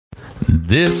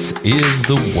This is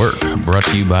The Work, brought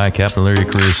to you by Capillary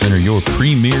Career Center, your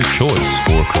premier choice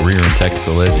for career and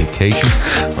technical education,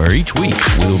 where each week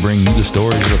we'll bring you the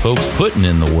stories of the folks putting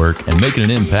in the work and making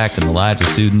an impact in the lives of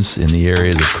students in the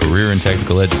areas of career and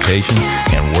technical education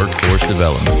and workforce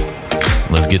development.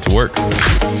 Let's get to work.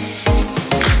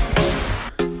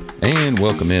 And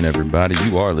welcome in, everybody.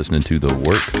 You are listening to The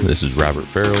Work. This is Robert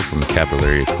Farrell from the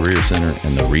Capillary Career Center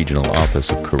and the Regional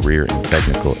Office of Career and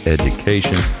Technical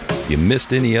Education. If you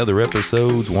missed any other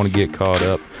episodes, want to get caught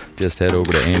up, just head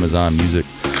over to Amazon Music,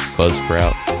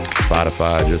 Buzzsprout,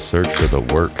 Spotify. Just search for The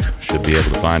Work. Should be able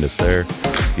to find us there.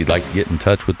 If you'd like to get in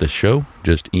touch with the show,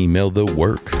 just email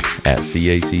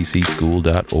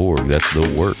thework@caccschool.org. That's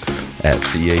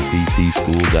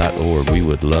thework@caccschool.org. We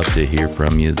would love to hear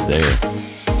from you there.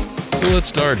 So let's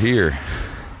start here.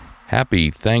 Happy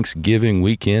Thanksgiving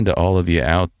weekend to all of you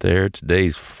out there.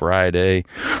 Today's Friday.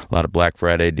 A lot of Black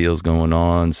Friday deals going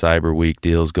on, Cyber Week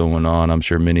deals going on. I'm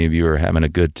sure many of you are having a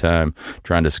good time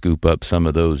trying to scoop up some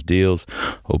of those deals.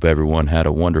 Hope everyone had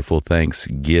a wonderful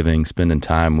Thanksgiving, spending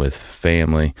time with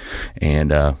family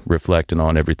and reflecting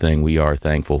on everything we are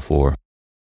thankful for.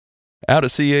 Out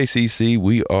at CACC,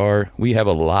 we have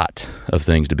a lot of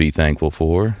things to be thankful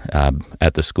for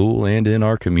at the school and in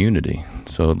our community.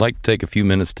 So I'd like to take a few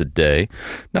minutes today.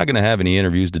 Not going to have any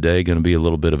interviews today, going to be a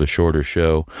little bit of a shorter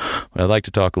show. But I'd like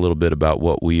to talk a little bit about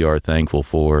what we are thankful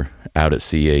for out at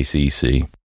CACC.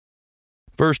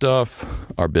 First off,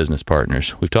 our business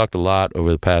partners. We've talked a lot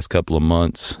over the past couple of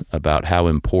months about how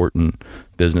important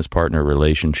business partner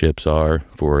relationships are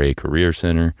for a career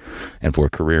center and for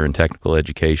career and technical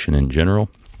education in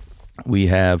general. We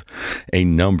have a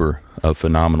number of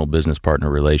phenomenal business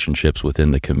partner relationships within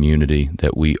the community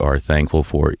that we are thankful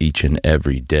for each and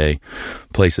every day.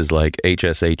 Places like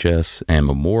HSHS and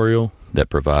Memorial that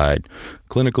provide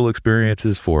clinical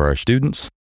experiences for our students.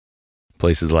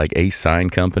 Places like Ace Sign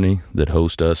Company that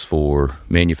host us for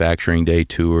manufacturing day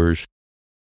tours,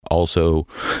 also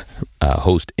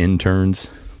host interns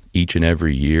each and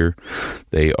every year.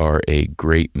 They are a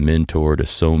great mentor to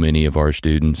so many of our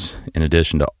students, in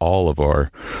addition to all of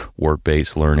our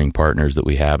work-based learning partners that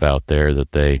we have out there,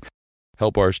 that they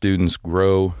help our students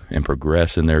grow and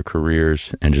progress in their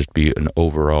careers and just be an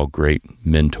overall great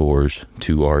mentors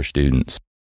to our students.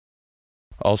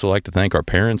 Also like to thank our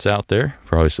parents out there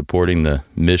for always supporting the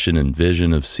mission and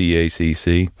vision of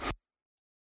CACC.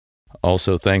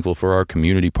 Also thankful for our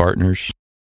community partners,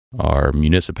 our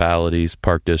municipalities,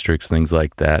 park districts, things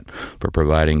like that, for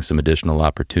providing some additional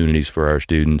opportunities for our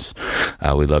students.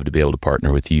 We'd love to be able to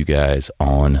partner with you guys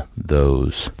on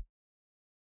those.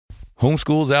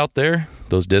 Homeschools out there,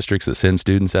 those districts that send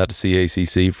students out to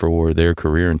CACC for their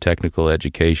career and technical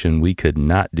education, we could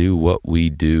not do what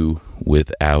we do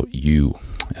without you.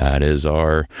 It is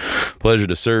our pleasure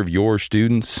to serve your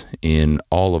students in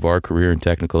all of our career and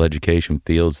technical education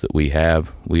fields that we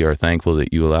have. We are thankful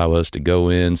that you allow us to go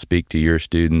in, speak to your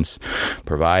students,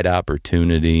 provide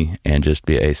opportunity, and just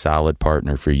be a solid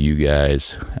partner for you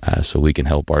guys so we can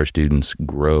help our students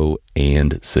grow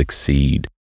and succeed.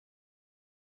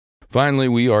 Finally,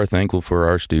 we are thankful for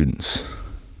our students.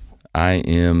 I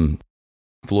am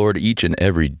floored each and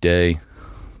every day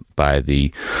by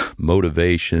the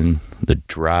motivation, the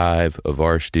drive of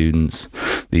our students.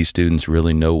 These students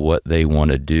really know what they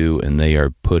want to do, and they are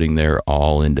putting their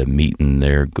all into meeting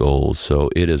their goals. So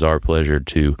it is our pleasure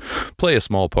to play a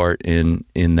small part in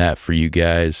that for you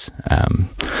guys.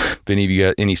 If any of you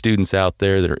got any students out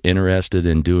there that are interested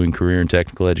in doing career and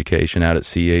technical education out at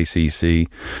CACC,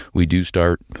 we do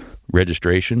start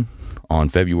registration on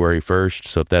February 1st.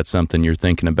 So if that's something you're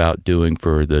thinking about doing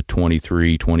for the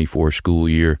 23-24 school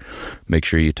year, make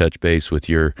sure you touch base with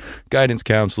your guidance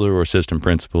counselor or assistant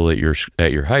principal at your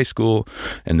high school,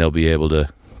 and they'll be able to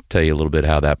tell you a little bit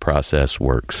how that process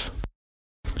works.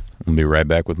 We'll be right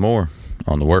back with more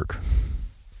on The Work.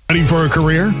 Ready for a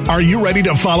career? Are you ready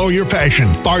to follow your passion?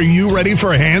 Are you ready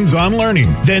for hands-on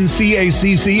learning? Then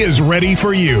CACC is ready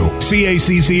for you.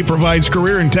 CACC provides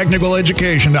career and technical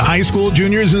education to high school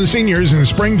juniors and seniors in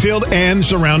Springfield and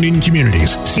surrounding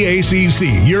communities.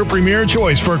 CACC, your premier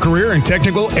choice for career and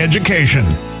technical education.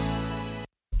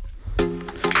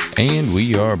 And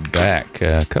we are back.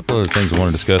 A couple of things I want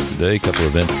to discuss today, a couple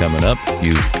of events coming up.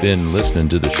 You've been listening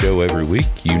to the show every week.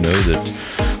 You know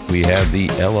that we have the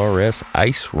LRS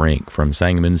Ice Rink from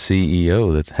Sangamon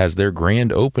CEO that has their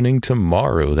grand opening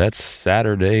tomorrow. That's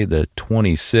Saturday the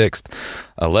 26th,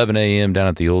 11 a.m. down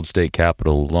at the Old State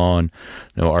Capitol lawn.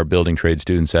 Our building trade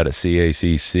students out at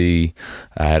CACC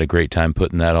had a great time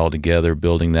putting that all together,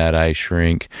 building that ice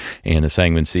rink, and the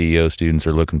Sangamon CEO students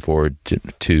are looking forward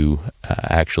to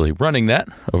actually running that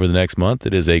over the next month.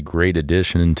 It is a great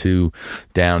addition to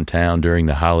downtown during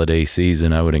the holiday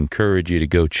season. I would encourage you to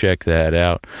go check that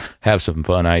out. Have some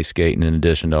fun ice skating in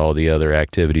addition to all the other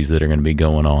activities that are going to be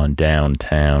going on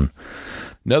downtown.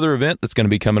 Another event that's going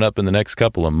to be coming up in the next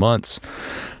couple of months,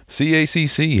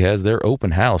 CACC has their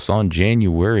open house on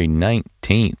January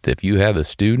 19th. If you have a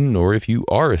student or if you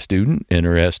are a student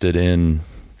interested in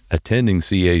attending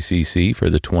CACC for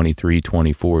the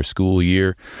 23-24 school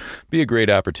year, be a great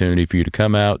opportunity for you to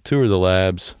come out, tour the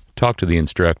labs, talk to the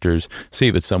instructors, see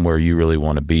if it's somewhere you really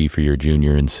want to be for your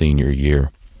junior and senior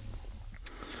year.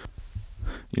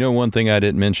 One thing I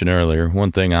didn't mention earlier,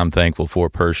 one thing I'm thankful for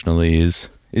personally is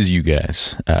you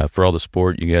guys. For all the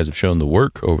support you guys have shown the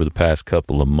work over the past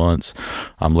couple of months.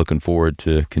 I'm looking forward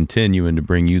to continuing to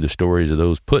bring you the stories of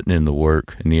those putting in the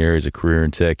work in the areas of career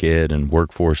and tech ed and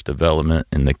workforce development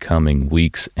in the coming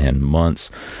weeks and months.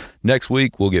 Next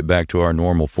week, we'll get back to our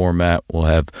normal format. We'll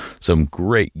have some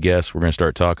great guests. We're going to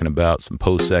start talking about some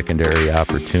post-secondary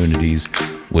opportunities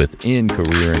within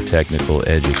career and technical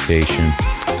education.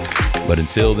 But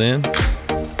until then,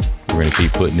 we're going to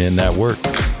keep putting in that work.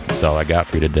 That's all I got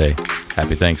for you today.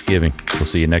 Happy Thanksgiving. We'll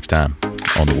see you next time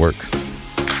on The Work.